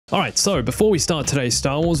Alright, so before we start today's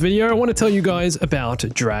Star Wars video, I want to tell you guys about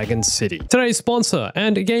Dragon City, today's sponsor,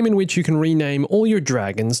 and a game in which you can rename all your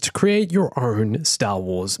dragons to create your own Star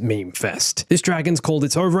Wars meme fest. This dragon's called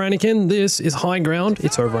It's Over Anakin, this is High Ground,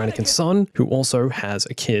 it's over Anakin's son, who also has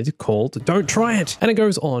a kid called Don't Try It, and it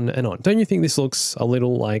goes on and on. Don't you think this looks a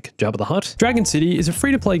little like Jabba the Hutt? Dragon City is a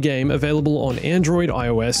free-to-play game available on Android,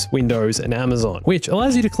 iOS, Windows, and Amazon, which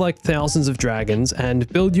allows you to collect thousands of dragons and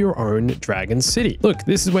build your own Dragon City. Look,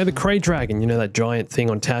 this is where the Krayt Dragon, you know, that giant thing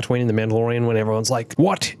on Tatooine in The Mandalorian when everyone's like,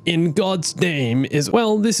 what in God's name is...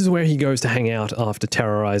 Well, this is where he goes to hang out after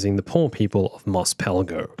terrorizing the poor people of Mos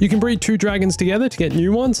Pelgo. You can breed two dragons together to get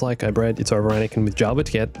new ones, like I bred It's Over Anakin with Jabba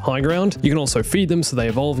to get High Ground. You can also feed them so they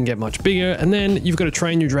evolve and get much bigger, and then you've got to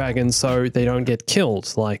train your dragons so they don't get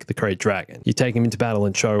killed like the Krayt Dragon. You take them into battle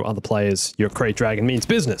and show other players your Krayt Dragon means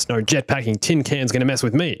business. No jetpacking tin can's gonna mess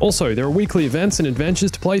with me. Also, there are weekly events and adventures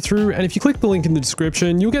to play through, and if you click the link in the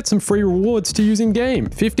description, you'll get some free rewards to use in game.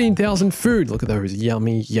 15,000 food, look at those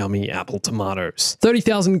yummy, yummy apple tomatoes.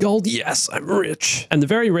 30,000 gold, yes, I'm rich. And the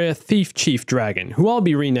very rare Thief Chief Dragon, who I'll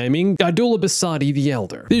be renaming Gardula Basadi the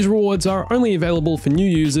Elder. These rewards are only available for new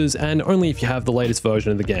users and only if you have the latest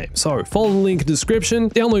version of the game. So follow the link in the description,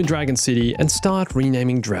 download Dragon City, and start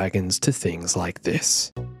renaming dragons to things like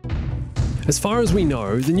this. As far as we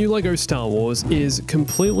know, the new LEGO Star Wars is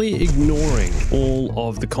completely ignoring all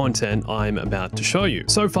of the content I'm about to show you.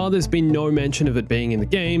 So far, there's been no mention of it being in the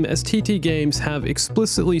game, as TT Games have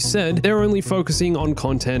explicitly said they're only focusing on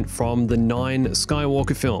content from the 9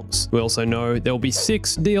 Skywalker films. We also know there'll be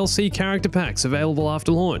 6 DLC character packs available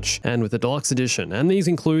after launch, and with the deluxe edition, and these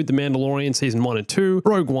include The Mandalorian Season 1 and 2,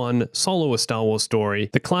 Rogue One, Solo: A Star Wars Story,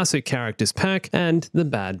 the Classic Characters Pack, and the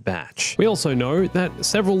Bad Batch. We also know that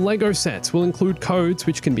several LEGO sets will include codes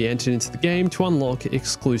which can be entered into the game to unlock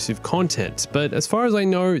exclusive content, but as far as I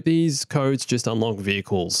know, these codes just unlock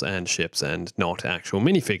vehicles and ships and not actual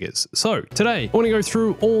minifigures. So today, I want to go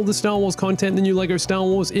through all the Star Wars content the new LEGO Star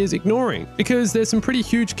Wars is ignoring, because there's some pretty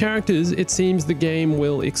huge characters it seems the game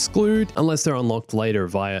will exclude unless they're unlocked later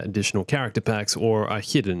via additional character packs or are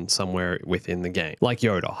hidden somewhere within the game. Like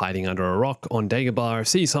Yoda hiding under a rock on Dagobah,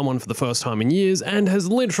 sees someone for the first time in years and has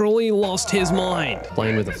literally lost his mind,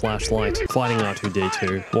 playing with a flashlight, fighting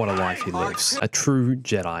R2-D2, what a life he lives. A true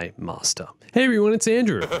Jedi Master. Hey everyone, it's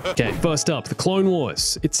Andrew. Okay, first up, the Clone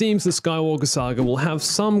Wars. It seems the Skywalker Saga will have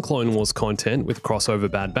some Clone Wars content with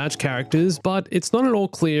crossover Bad Batch characters, but it's not at all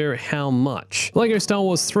clear how much. LEGO Star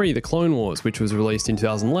Wars 3, The Clone Wars, which was released in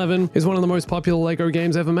 2011, is one of the most popular LEGO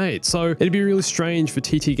games ever made, so it'd be really strange for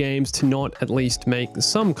TT Games to not at least make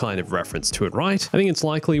some kind of reference to it, right? I think it's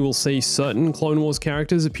likely we'll see certain Clone Wars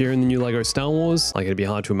characters appear in the new LEGO Star Wars, like it'd be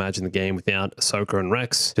hard to imagine the game without Ahsoka and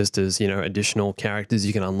Rex, just as, you know, additional characters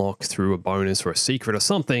you can unlock through a bonus or a secret or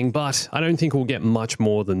something, but I don't think we'll get much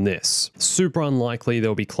more than this. Super unlikely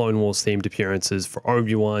there'll be Clone Wars themed appearances for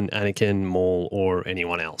Obi-Wan, Anakin, Maul, or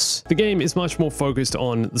anyone else. The game is much more focused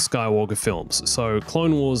on the Skywalker films, so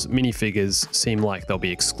Clone Wars minifigures seem like they'll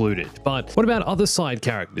be excluded. But what about other side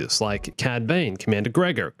characters like Cad Bane, Commander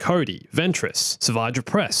Gregor, Cody, Ventress, Savage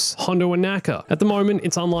Press, Hondo and Naka? At the moment,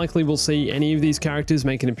 it's unlikely we'll see any of these characters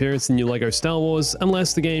make an appearance in new LEGO Star Wars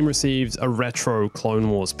unless the game receives a retro Clone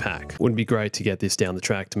Wars pack. Would be great to get this down the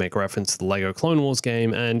track to make reference to the LEGO Clone Wars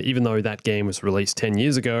game, and even though that game was released 10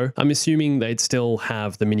 years ago, I'm assuming they'd still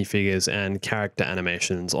have the minifigures and character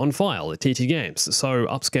animations on file at TT Games, so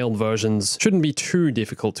upscaled versions shouldn't be too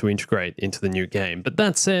difficult to integrate into the new game. But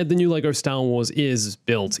that said, the new LEGO Star Wars is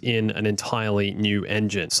built in an entirely new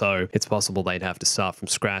engine, so it's possible they'd have to start from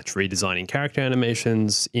scratch redesigning character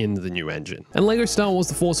animations in the new engine. And LEGO Star Wars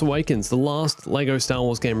The Force Awakens, the last LEGO Star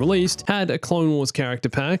Wars game released, had a Clone Wars character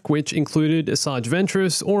pack which included Asajj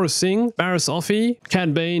Ventress, Aurra Sing, Barriss Offee,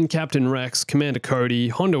 Cad Bane, Captain Rex, Commander Cody,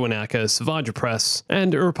 Hondo Ohnaka, Savage Press,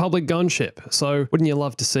 and a Republic gunship. So wouldn't you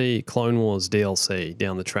love to see Clone Wars DLC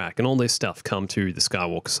down the track and all this stuff come to the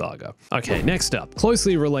Skywalker Saga? Okay, next up,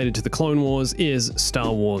 closely related to the Clone Wars is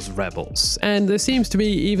Star Wars Rebels. And there seems to be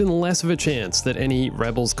even less of a chance that any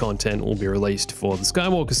Rebels content will be released for the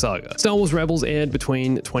Skywalker Saga. Star Wars Rebels aired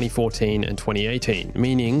between 2014 and 2018,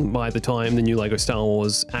 meaning by the time the new LEGO Star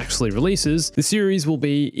Wars actually releases, the series will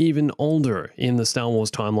be even older in the Star Wars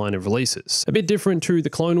timeline of releases. A bit different to the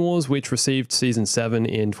Clone Wars, which received Season 7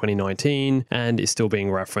 in 2019 and is still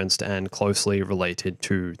being referenced and closely related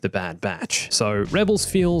to the Bad Batch. So Rebels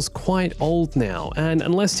feels quite old now, and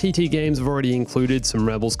unless TT Games have already included some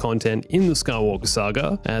Rebels content in the Skywalker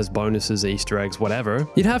Saga, as bonuses, Easter eggs, whatever,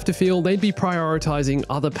 you'd have to feel they'd be prioritizing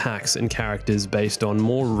other packs and characters based on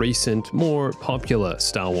more recent recent, more popular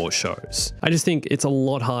Star Wars shows. I just think it's a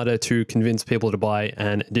lot harder to convince people to buy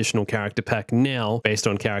an additional character pack now based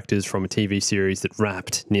on characters from a TV series that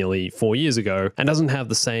wrapped nearly 4 years ago and doesn't have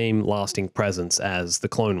the same lasting presence as the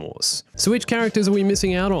Clone Wars. So which characters are we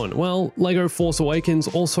missing out on? Well, LEGO Force Awakens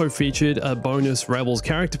also featured a bonus Rebels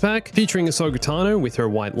character pack featuring Ahsoka Tano with her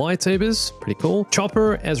white lightsabers, pretty cool,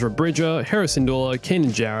 Chopper, Ezra Bridger, Hera Syndulla,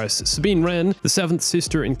 Kanan Jarrus, Sabine Wren, the Seventh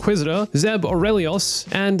Sister Inquisitor, Zeb Aurelios,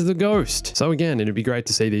 and the Ghost. So again, it'd be great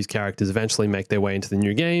to see these characters eventually make their way into the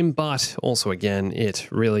new game, but also again, it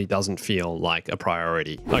really doesn't feel like a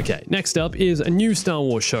priority. Okay, next up is a new Star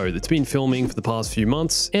Wars show that's been filming for the past few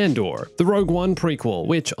months, Andor, the Rogue One prequel,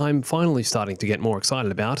 which I'm finally starting to get more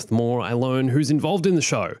excited about the more I learn who's involved in the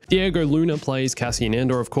show. Diego Luna plays Cassian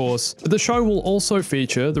Andor, of course, but the show will also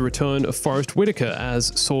feature the return of Forrest Whitaker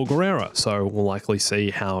as Saw Gerrera, so we'll likely see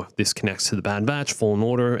how this connects to the Bad Batch, Fallen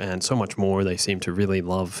Order, and so much more. They seem to really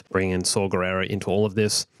love bringing Saw Gerrera into all of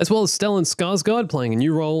this, as well as Stellan Skarsgård playing a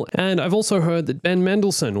new role, and I've also heard that Ben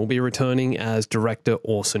Mendelsohn will be returning as director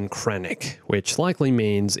Orson Krennic, which likely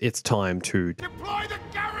means it's time to deploy the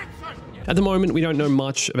garrison! At the moment, we don't know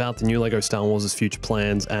much about the new LEGO Star Wars' future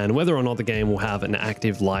plans and whether or not the game will have an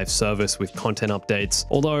active live service with content updates,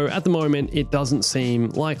 although at the moment it doesn't seem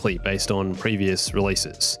likely based on previous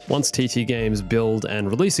releases. Once TT Games build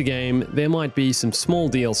and release a game, there might be some small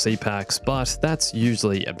DLC packs, but that's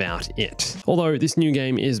usually about it. Although this new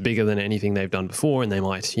game is bigger than anything they've done before and they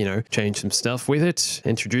might, change some stuff with it,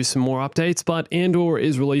 introduce some more updates, but Andor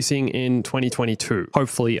is releasing in 2022,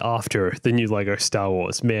 hopefully after the new LEGO Star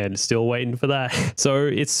Wars. Man, still waiting for that. So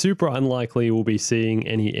it's super unlikely we'll be seeing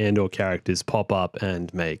any Andor characters pop up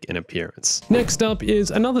and make an appearance. Next up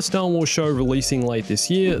is another Star Wars show releasing late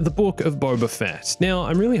this year, The Book of Boba Fett. Now,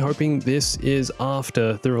 I'm really hoping this is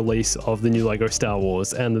after the release of the new LEGO Star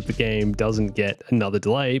Wars and that the game doesn't get another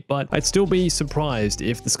delay, but I'd still be surprised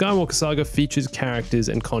if the Skywalker Saga features characters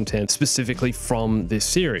and content specifically from this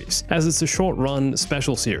series, as it's a short-run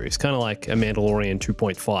special series, kind of like a Mandalorian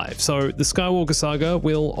 2.5. So the Skywalker Saga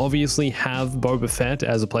will obviously have Boba Fett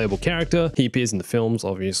as a playable character. He appears in the films,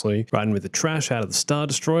 obviously, riding with the trash out of the Star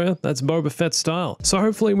Destroyer. That's Boba Fett style. So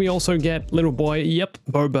hopefully we also get little boy, yep,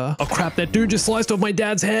 Boba. Oh crap, that dude just sliced off my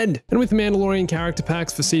dad's head! And with the Mandalorian character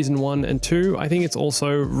packs for Season 1 and 2, I think it's also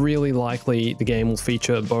really likely the game will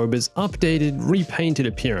feature Boba's updated, repainted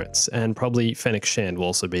appearance, and probably Fennec Shand will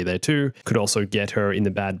also be there too. Could also get her in the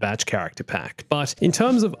Bad Batch character pack. But in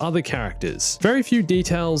terms of other characters, very few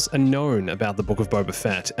details are known about the Book of Boba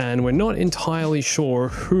Fett, and we're not entirely sure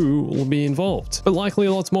who will be involved, but likely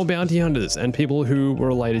lots more bounty hunters and people who were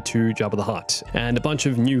related to Jabba the Hutt, and a bunch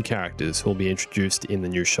of new characters who will be introduced in the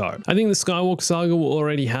new show. I think the Skywalker Saga will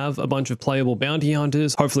already have a bunch of playable bounty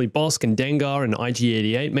hunters. Hopefully Bosk and Dengar and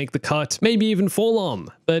IG-88 make the cut, maybe even Forlom,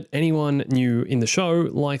 but anyone new in the show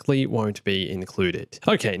likely won't be included.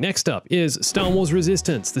 Okay, next up is Star Wars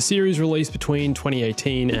Resistance, the series released between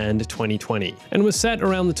 2018 and 2020, and was set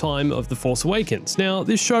around the time of The Force Awakens. Now,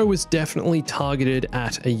 this show was definitely targeted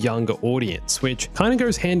at a younger audience, which kind of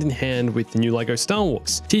goes hand in hand with the new LEGO Star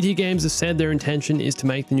Wars. TT Games have said their intention is to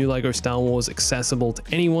make the new LEGO Star Wars accessible to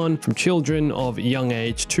anyone from children of young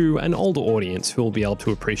age to an older audience who will be able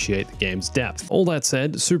to appreciate the game's depth. All that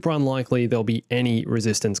said, super unlikely there'll be any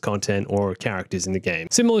Resistance content or characters in the game.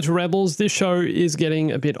 Similar to Rebels, this show is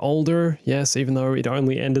getting a bit older, yes, even though it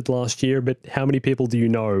only ended last year, but how many people do you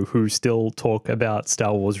know who still talk about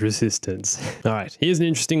Star Wars Resistance? Alright, here's an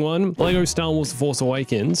interesting one. LEGO Star Wars The Force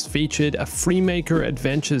Awakens featured a Freemaker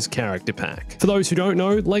Adventures character pack. For those who don't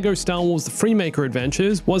know, LEGO Star Wars The Freemaker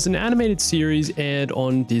Adventures was an animated series aired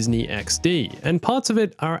on Disney XD, and parts of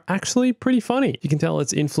it are actually pretty funny. You can tell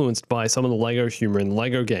it's influenced by some of the LEGO humor in the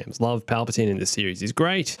LEGO games. Love Palpatine in this series. He's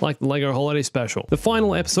great, like the LEGO Holiday Special. The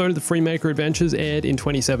final episode of The Freemaker Adventures aired in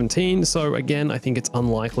 2017, so again, I think it's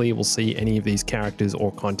unlikely we'll see any of these characters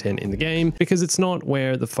or content in the game because it's not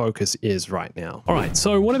where the focus is right now. Alright,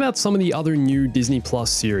 so what about some of the other new Disney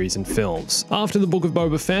Plus series and films? After the Book of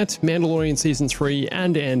Boba Fett, Mandalorian Season 3,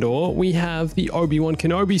 and Andor, we have the Obi-Wan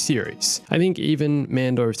Kenobi series. I think even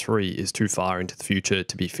Mando 3 is too far into the future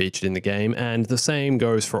to be featured in the game, and the same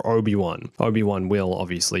goes for Obi-Wan. Obi-Wan will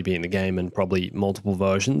obviously be in the game and probably multiple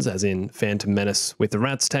versions, as in Phantom Menace with the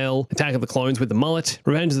rat's tail, Attack of the Clones with the mullet,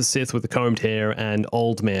 Revenge of the Sith with the combed hair, and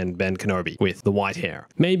Old Man Ben Kenobi with the white hair.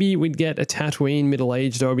 Maybe we'd get a Tatooine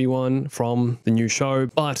middle-aged Obi-Wan from the new show,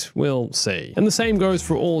 but but we'll see. And the same goes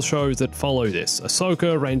for all shows that follow this: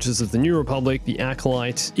 Ahsoka, Rangers of the New Republic, The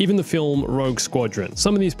Acolyte, even the film Rogue Squadron.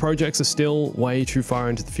 Some of these projects are still way too far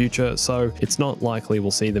into the future, so it's not likely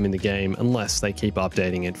we'll see them in the game unless they keep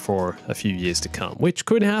updating it for a few years to come, which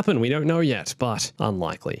could happen, we don't know yet, but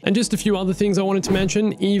unlikely. And just a few other things I wanted to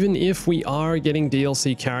mention: even if we are getting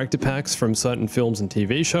DLC character packs from certain films and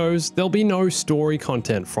TV shows, there'll be no story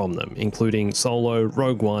content from them, including Solo,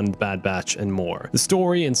 Rogue One, Bad Batch, and more. The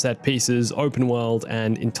story and set pieces, open world,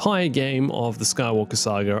 and entire game of the Skywalker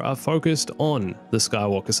Saga are focused on the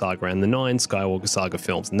Skywalker Saga and the 9 Skywalker Saga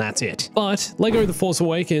films, and that's it. But LEGO The Force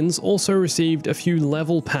Awakens also received a few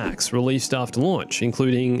level packs released after launch,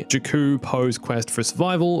 including Jakku Poe's Quest for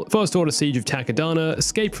Survival, First Order Siege of Takodana,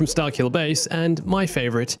 Escape from Starkiller Base, and my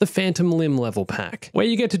favorite, the Phantom Limb level pack, where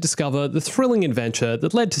you get to discover the thrilling adventure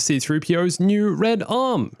that led to C-3PO's new red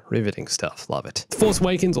arm. Riveting stuff, love it. The Force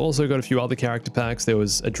Awakens also got a few other character packs. There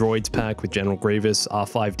was a droids pack with General Grievous,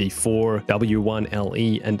 R5-D4,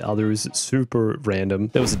 W1LE, and others super random.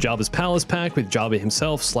 There was a Jabba's Palace pack with Jabba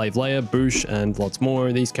himself, Slave Leia, Boushh, and lots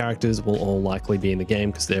more. These characters will all likely be in the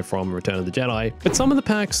game because they're from Return of the Jedi. But some of the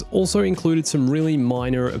packs also included some really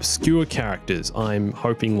minor, obscure characters I'm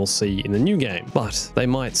hoping we'll see in the new game, but they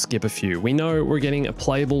might skip a few. We know we're getting a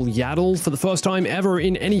playable Yaddle for the first time ever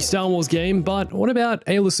in any Star Wars game, but what about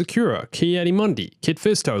Aayla Secura, Ki-Adi-Mundi, Kit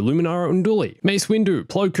Fisto, Luminara Unduli, Mace Windu,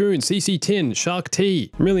 Plo Koon, CC Tin, Shark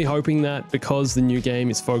T? I'm really hoping that because the new game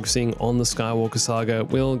is focusing on the Skywalker Saga,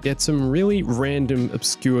 we'll get some really random,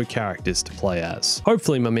 obscure characters to play as.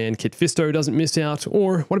 Hopefully my man Kit Fisto doesn't miss out,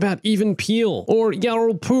 or what about Even Peel, or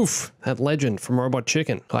Yarl Poof, that legend from Robot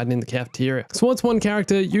Chicken, hiding in the cafeteria. So what's one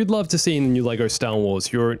character you'd love to see in the new LEGO Star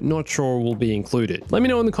Wars you're not sure will be included? Let me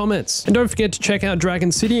know in the comments. And don't forget to check out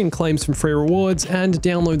Dragon City and claim some free rewards, and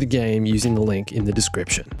download the game using the link in the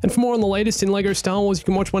description. And for more on the latest in LEGO Star Wars, you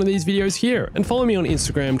can watch one of these videos here, and follow me on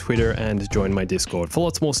Instagram, Twitter, and join my Discord for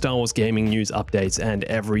lots more Star Wars gaming news, updates, and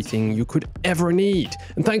everything you could ever need.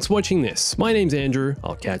 And thanks for watching this. My name's Andrew.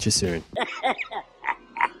 I'll catch you soon.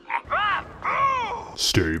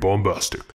 Stay bombastic.